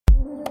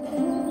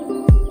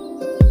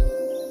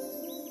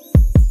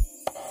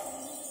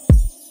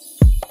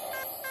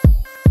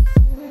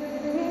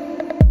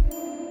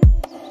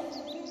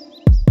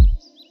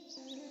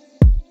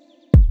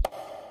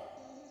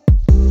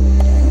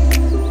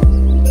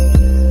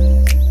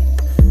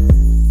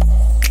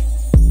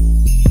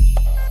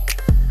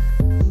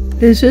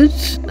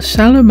lizards,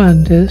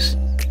 salamanders,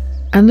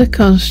 and the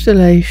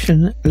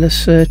constellation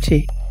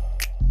Lacerta.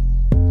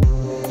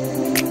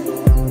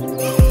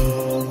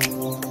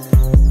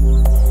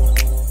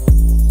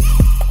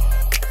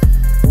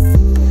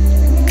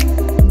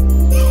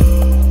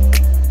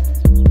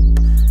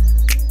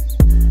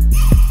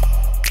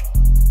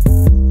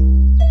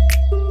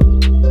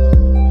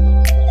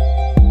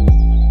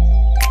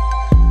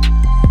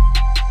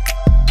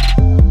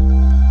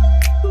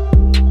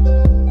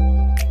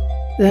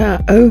 There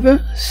are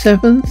over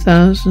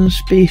 7,000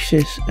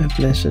 species of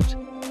lizard,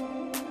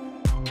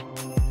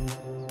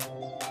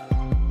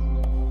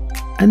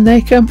 and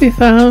they can be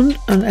found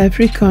on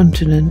every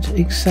continent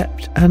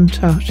except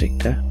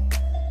Antarctica.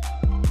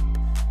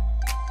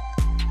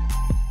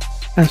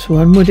 As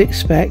one would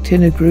expect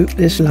in a group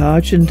this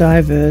large and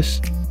diverse,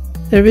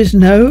 there is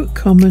no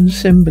common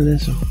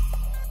symbolism.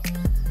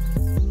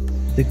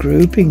 The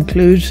group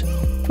includes,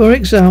 for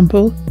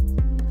example,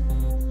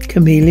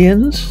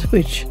 chameleons,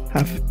 which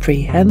have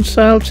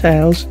prehensile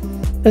tails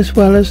as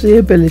well as the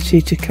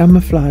ability to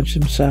camouflage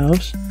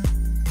themselves,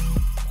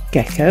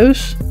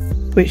 geckos,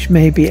 which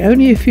may be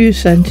only a few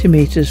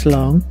centimetres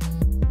long,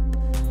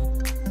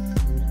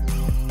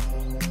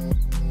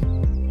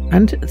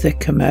 and the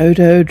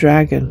Komodo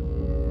dragon,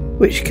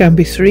 which can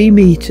be 3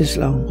 meters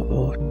long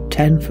or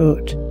 10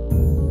 foot.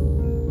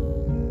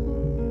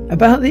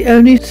 About the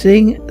only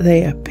thing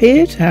they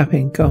appear to have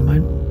in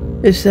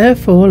common is their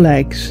 4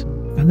 legs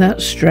and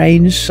that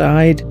strange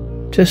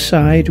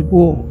side-to-side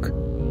walk.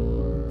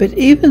 But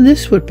even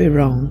this would be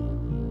wrong,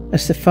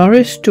 as the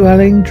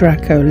forest-dwelling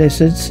Draco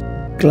lizards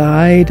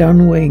glide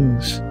on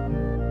wings.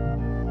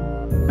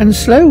 And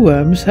slow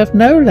worms have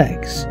no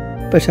legs,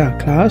 but are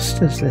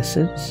classed as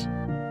lizards.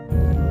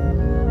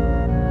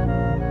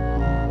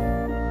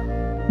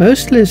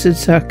 Most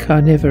lizards are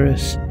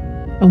carnivorous,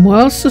 and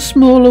whilst the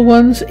smaller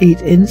ones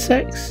eat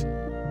insects,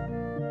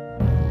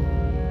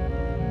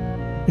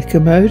 the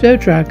Komodo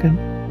dragon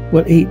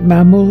will eat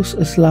mammals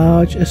as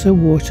large as a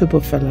water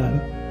buffalo.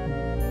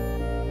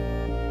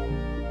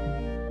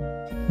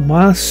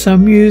 Whilst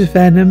some use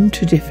venom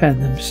to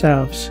defend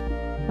themselves,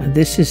 and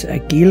this is a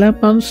Gila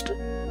monster,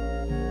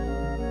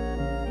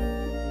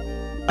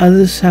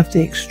 others have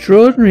the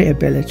extraordinary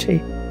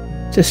ability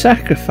to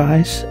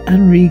sacrifice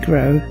and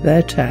regrow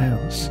their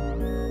tails.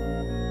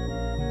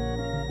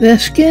 Their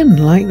skin,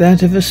 like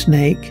that of a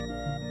snake,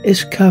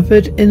 is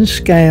covered in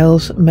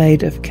scales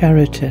made of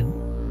keratin,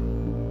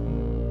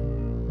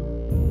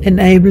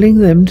 enabling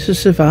them to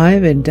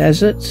survive in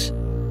deserts,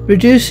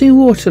 reducing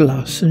water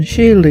loss and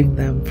shielding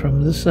them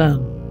from the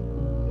sun.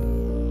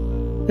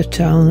 The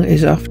tongue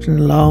is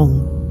often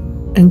long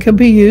and can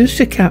be used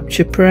to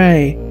capture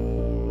prey.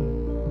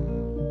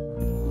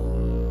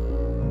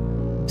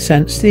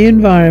 Sense the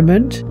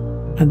environment,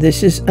 and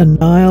this is a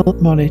Nile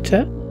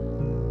monitor,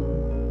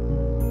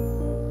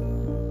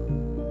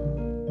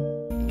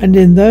 and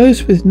in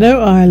those with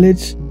no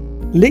eyelids,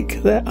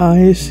 lick their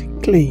eyes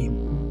clean.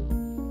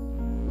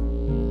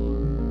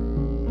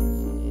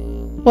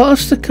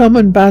 Whilst the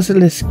common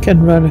basilisk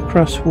can run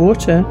across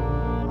water,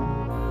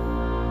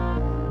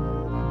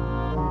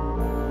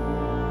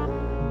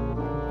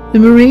 the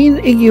marine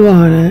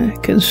iguana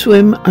can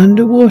swim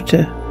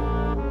underwater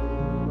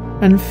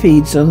and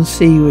feeds on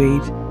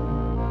seaweed.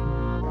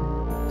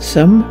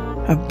 Some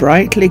have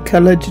brightly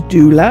coloured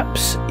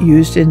dewlaps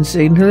used in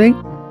signalling.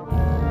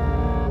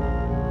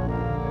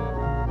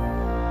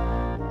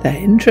 Their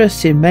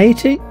interest in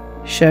mating,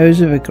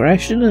 shows of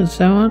aggression and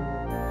so on.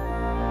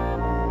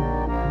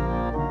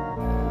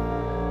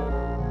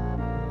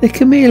 The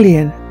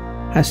chameleon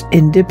has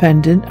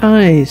independent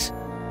eyes,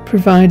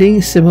 providing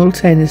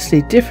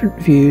simultaneously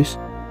different views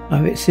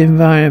of its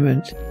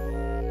environment.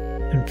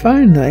 And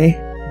finally,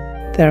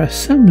 there are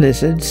some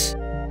lizards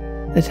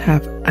that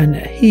have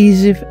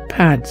adhesive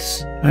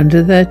pads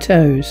under their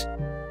toes,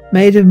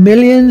 made of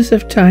millions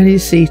of tiny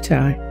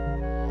setae,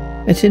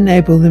 that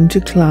enable them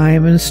to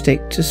climb and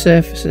stick to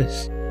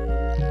surfaces.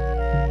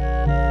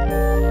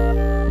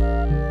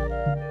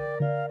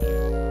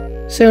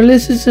 So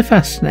lizards are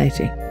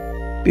fascinating,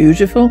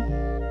 beautiful,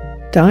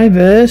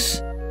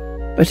 diverse,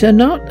 but are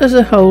not as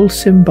a whole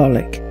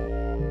symbolic,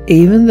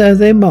 even though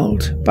they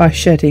moult by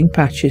shedding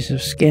patches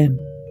of skin.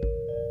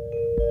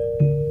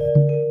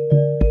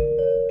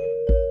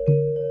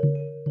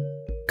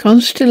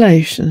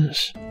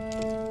 Constellations.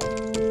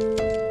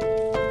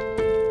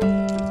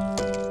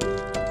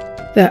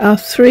 There are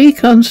 3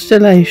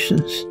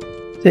 constellations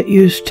that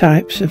use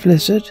types of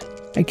lizard,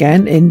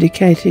 again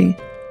indicating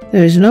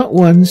there is not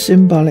one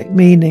symbolic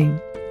meaning.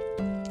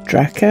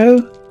 Draco,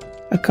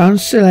 a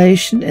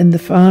constellation in the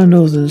far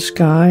northern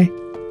sky,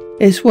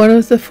 is one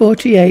of the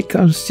 48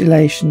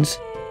 constellations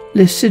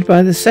listed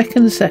by the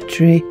 2nd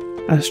century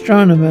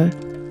astronomer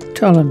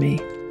Ptolemy,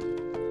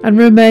 and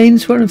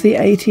remains one of the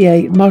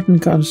 88 modern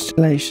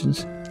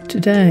constellations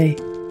today.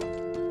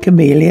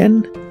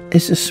 Chameleon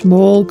is a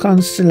small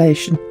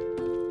constellation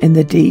in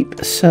the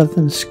deep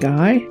southern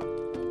sky.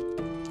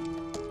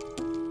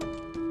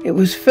 It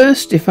was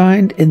first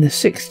defined in the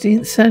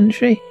 16th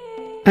century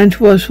and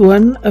was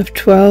one of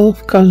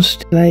 12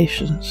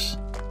 constellations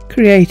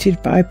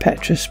created by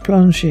Petrus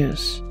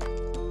Ploncius.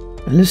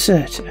 And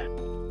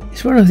Lacerta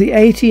is one of the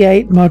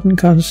 88 modern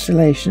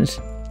constellations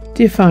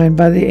defined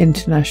by the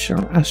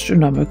International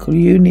Astronomical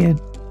Union.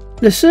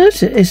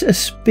 Lacerta is a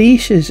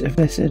species of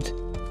lizard,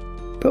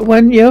 but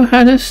when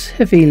Johannes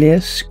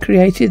Hevelius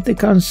created the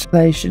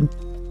constellation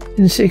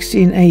in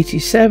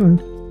 1687,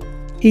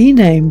 he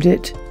named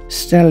it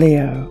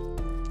Stellio,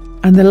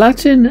 and the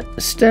Latin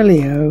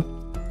stellio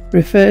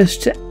refers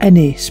to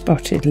any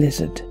spotted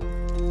lizard.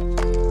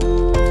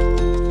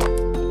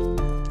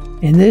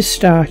 In this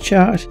star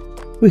chart,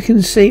 we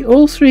can see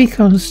all three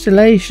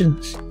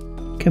constellations: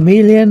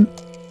 Chameleon,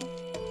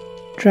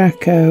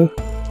 Draco,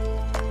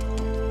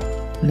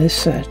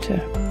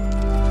 Lacerta.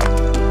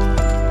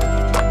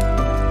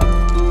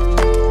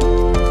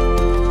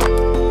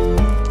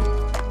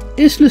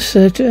 Is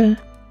Lacerta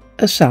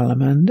a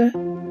salamander?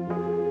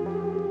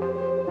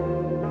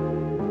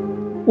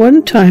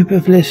 One type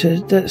of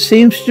lizard that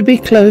seems to be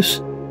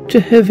close to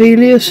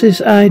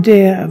Hevelius's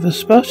idea of a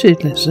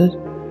spotted lizard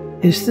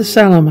is the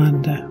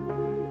salamander.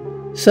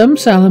 Some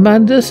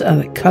salamanders are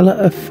the colour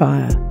of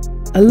fire,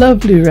 a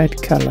lovely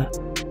red colour,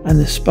 and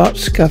the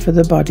spots cover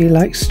the body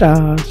like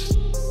stars.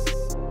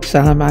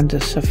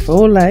 Salamanders have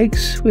 4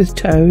 legs with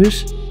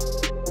toes,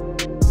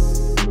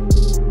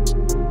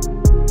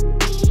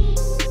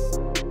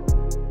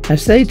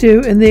 as they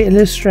do in the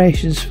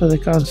illustrations for the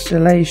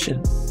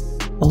constellation,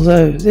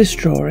 although this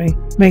drawing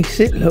makes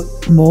it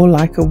look more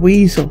like a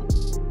weasel,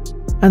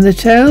 and the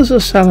tails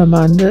of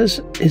salamanders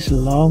is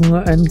long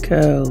and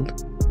curled,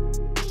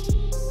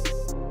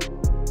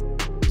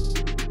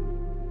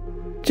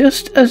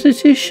 just as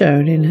it is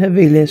shown in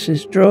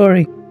Hevelius's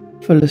drawing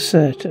for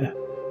Lacerta.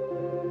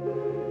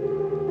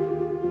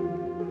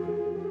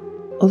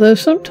 Although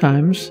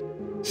sometimes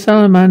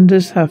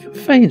salamanders have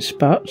faint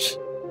spots,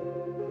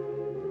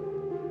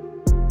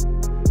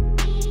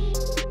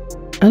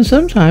 and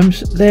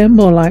sometimes they are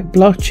more like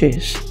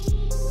blotches.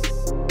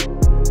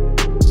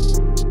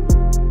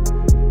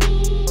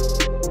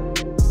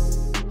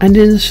 And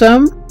in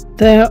some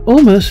they are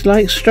almost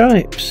like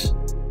stripes,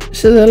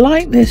 so the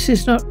likeness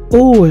is not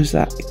always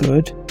that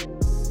good.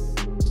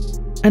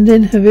 And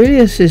in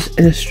Hevelius's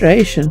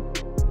illustration,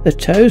 the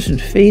toes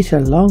and feet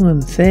are long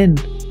and thin,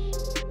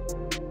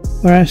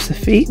 whereas the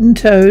feet and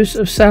toes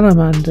of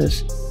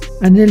salamanders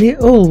are nearly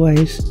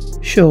always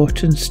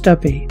short and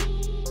stubby.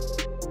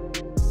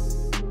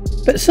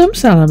 But some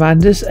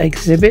salamanders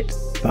exhibit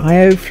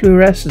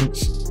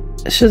biofluorescence,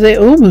 so they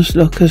almost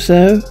look as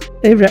though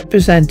they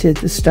represented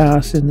the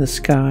stars in the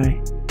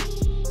sky,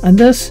 and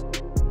thus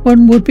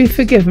one would be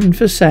forgiven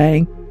for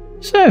saying,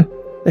 so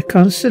the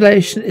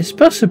constellation is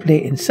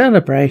possibly in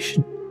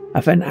celebration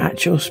of an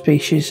actual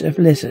species of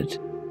lizard.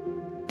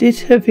 Did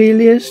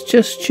Hevelius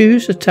just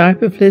choose a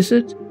type of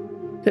lizard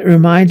that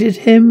reminded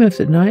him of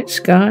the night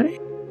sky?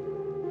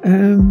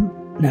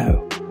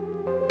 No.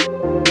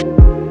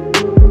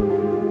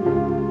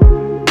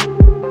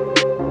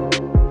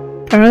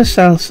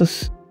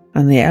 Paracelsus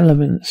and the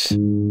elements.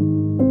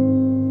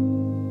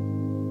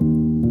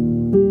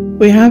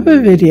 We have a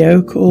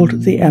video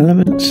called The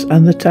Elements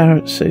and the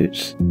Tarot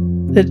Suits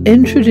that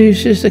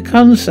introduces the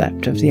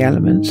concept of the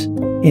elements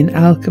in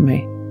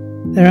alchemy.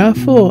 There are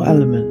 4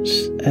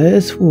 elements: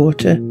 earth,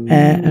 water,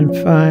 air and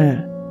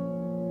fire.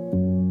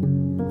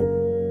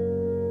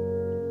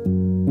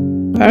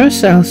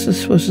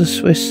 Paracelsus was a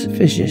Swiss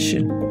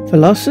physician,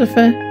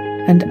 philosopher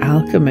and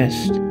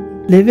alchemist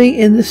living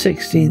in the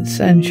 16th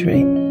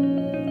century,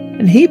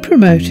 and he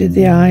promoted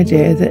the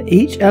idea that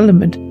each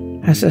element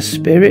has a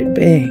spirit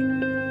being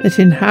that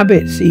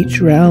inhabits each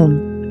realm.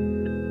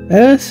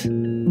 Earth,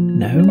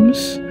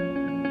 gnomes;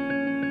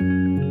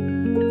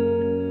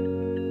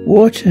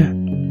 water,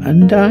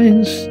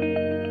 undines;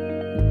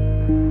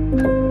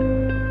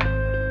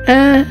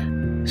 air,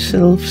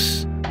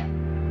 sylphs;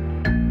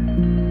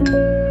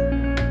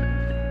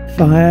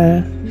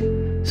 fire,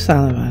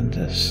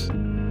 salamanders.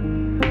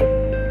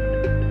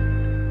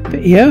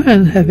 But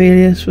Johann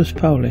Hevelius was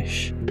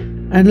Polish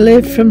and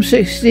lived from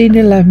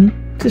 1611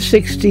 to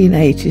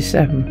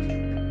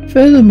 1687.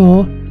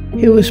 Furthermore,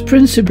 he was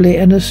principally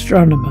an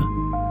astronomer,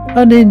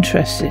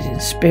 uninterested in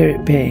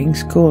spirit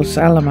beings called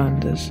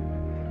salamanders.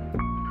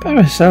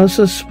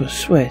 Paracelsus was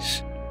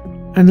Swiss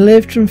and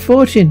lived from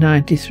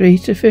 1493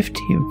 to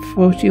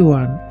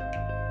 1541,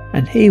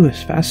 and he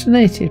was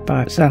fascinated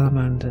by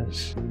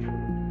salamanders.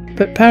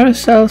 But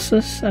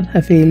Paracelsus and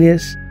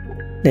Hevelius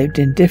lived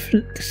in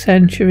different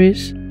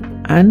centuries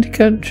and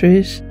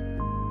countries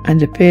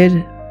and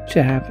appeared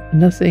to have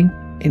nothing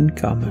in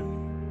common.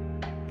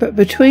 But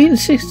between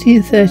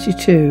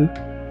 1632 to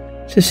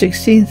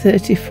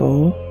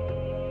 1634,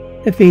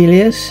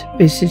 Hevelius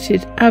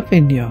visited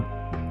Avignon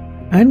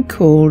and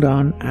called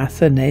on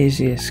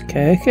Athanasius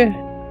Kircher,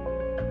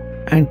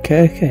 and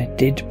Kircher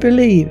did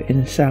believe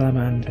in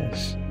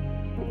salamanders.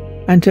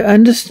 And to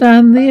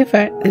understand the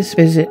effect this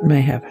visit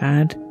may have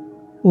had,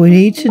 we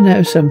need to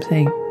know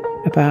something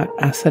about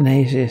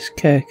Athanasius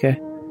Kircher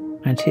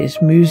and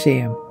his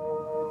museum.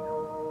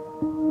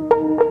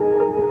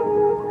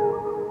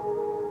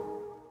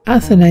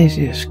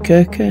 Athanasius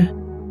Kircher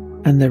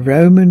and the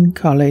Roman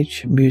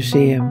College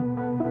Museum.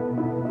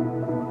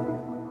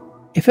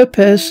 If a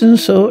person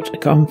sought a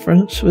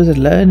conference with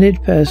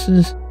learned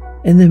persons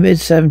in the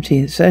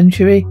mid-17th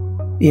century,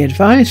 the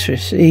advice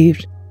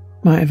received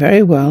might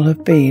very well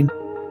have been,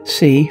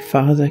 see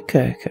Father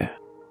Kircher.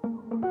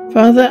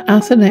 Father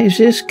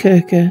Athanasius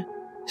Kircher,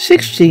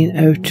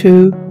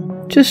 1602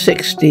 to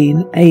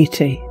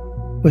 1680,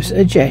 was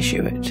a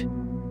Jesuit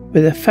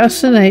with a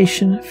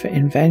fascination for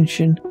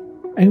invention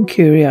and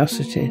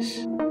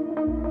curiosities.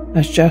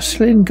 As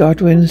Jocelyn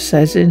Godwin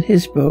says in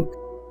his book,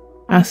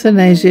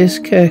 Athanasius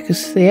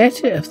Kircher's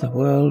Theatre of the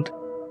World,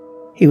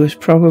 he was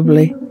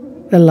probably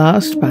the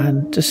last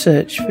man to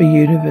search for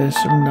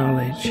universal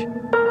knowledge.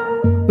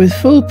 With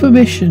full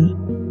permission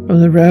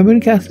from the Roman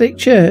Catholic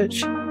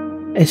Church,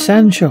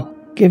 essential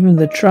given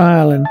the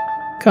trial and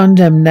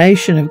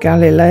condemnation of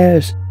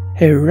Galileo's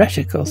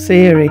heretical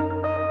theory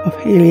of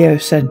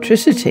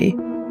heliocentricity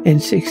in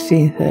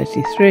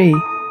 1633,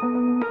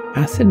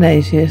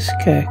 Athanasius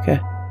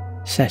Kircher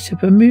set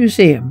up a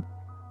museum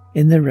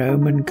in the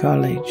Roman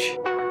College.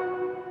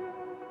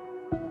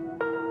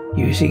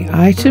 Using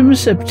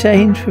items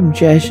obtained from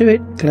Jesuit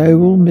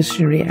global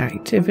missionary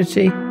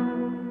activity,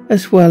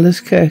 as well as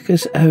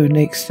Kircher's own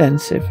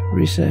extensive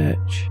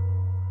research.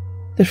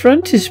 The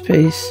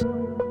frontispiece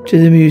to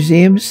the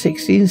museum's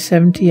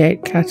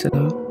 1678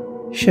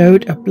 catalogue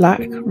showed a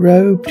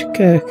black-robed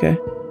Kircher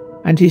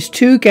and his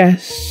two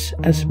guests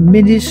as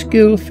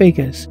minuscule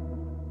figures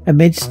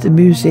amidst the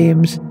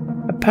museum's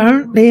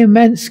apparently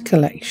immense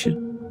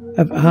collection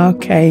of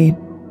arcane,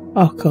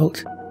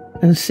 occult,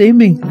 and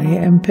seemingly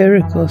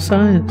empirical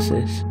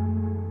sciences.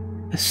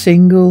 A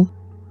single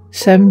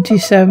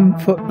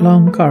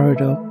 77-foot-long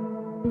corridor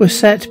was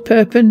set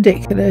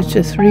perpendicular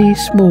to three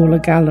smaller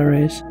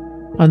galleries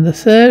on the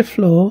third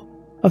floor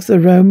of the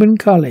Roman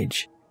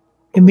College,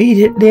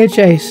 immediately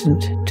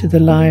adjacent to the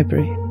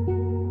library,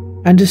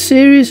 and a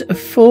series of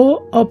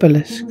 4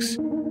 obelisks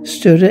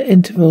stood at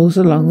intervals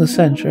along the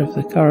centre of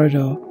the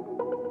corridor.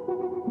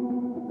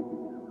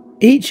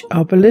 Each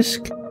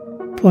obelisk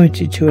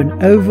pointed to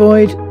an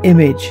ovoid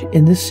image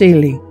in the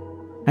ceiling,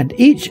 and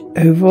each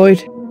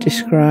ovoid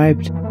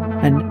described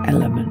an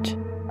element.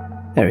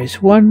 There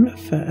is one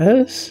for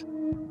earth,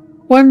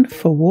 one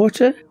for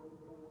water,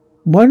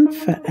 one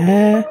for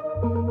air,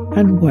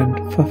 and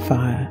one for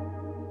fire,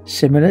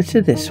 similar to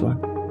this one,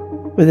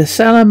 with a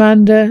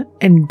salamander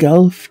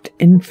engulfed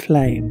in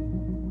flame.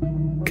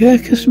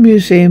 Kircher's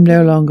museum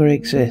no longer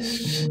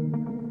exists,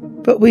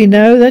 but we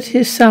know that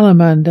his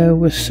salamander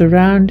was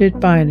surrounded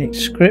by an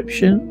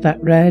inscription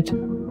that read,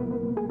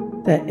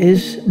 "There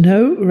is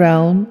no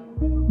realm,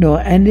 nor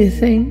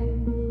anything,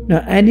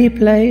 nor any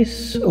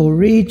place or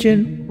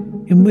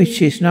region in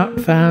which is not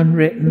found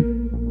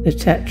written the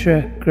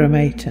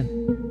Tetragrammaton,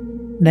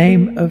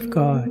 name of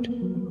God,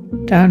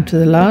 down to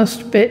the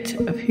last bit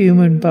of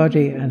human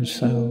body and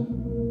soul.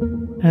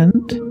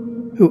 And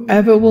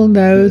whoever will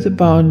know the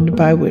bond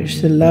by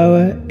which the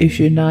lower is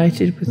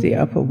united with the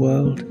upper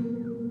world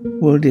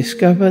will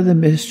discover the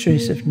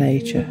mysteries of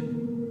nature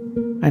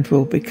and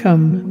will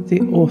become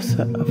the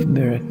author of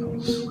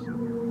miracles."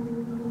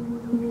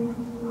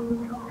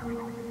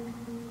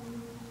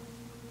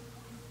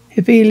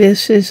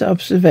 Hevelius's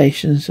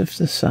observations of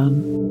the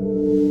sun.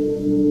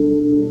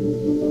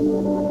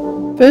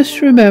 First,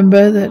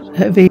 remember that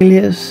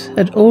Hevelius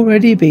had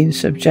already been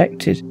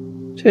subjected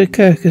to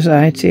Kircher's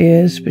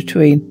ideas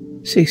between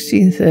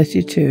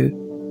 1632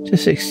 to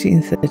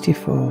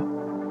 1634.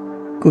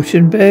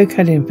 Gutenberg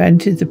had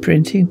invented the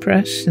printing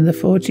press in the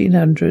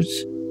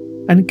 1400s,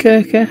 and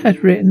Kircher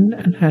had written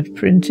and had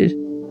printed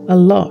a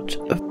lot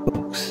of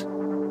books.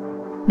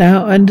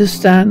 Now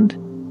understand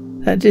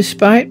that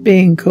despite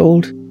being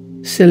called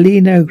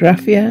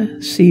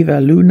Selenographia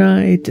Siva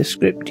Lunae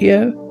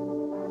Descriptio,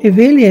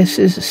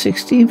 Hevelius's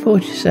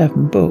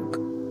 1647 book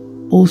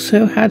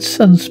also had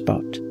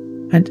sunspot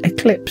and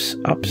eclipse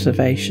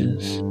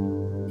observations.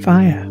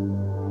 Fire.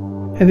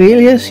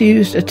 Hevelius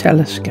used a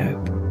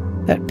telescope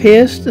that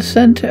pierced the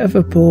centre of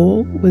a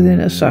ball within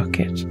a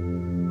socket,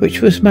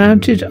 which was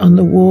mounted on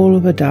the wall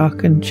of a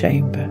darkened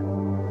chamber,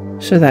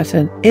 so that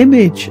an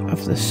image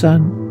of the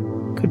sun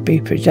could be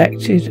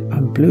projected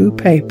on blue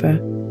paper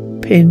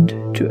pinned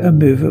to a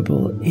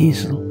movable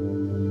easel.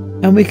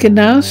 And we can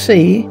now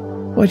see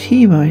what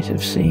he might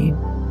have seen.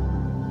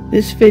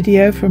 This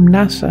video from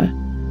NASA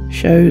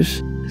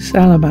shows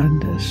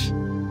salamanders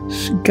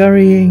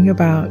scurrying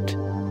about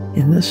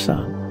in the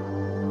sun.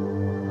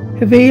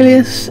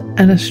 Hevelius,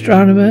 an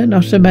astronomer,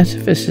 not a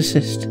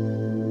metaphysicist,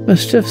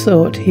 must have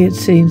thought he had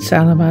seen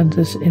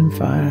salamanders in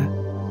fire.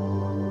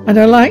 And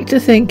I like to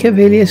think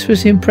Hevelius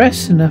was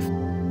impressed enough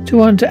to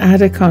want to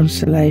add a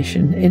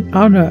constellation in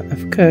honour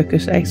of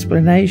Kircher's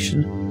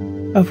explanation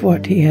of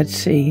what he had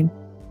seen.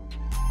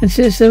 And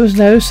since there was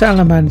no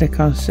salamander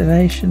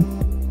constellation,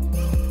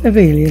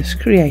 Hevelius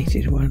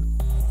created one.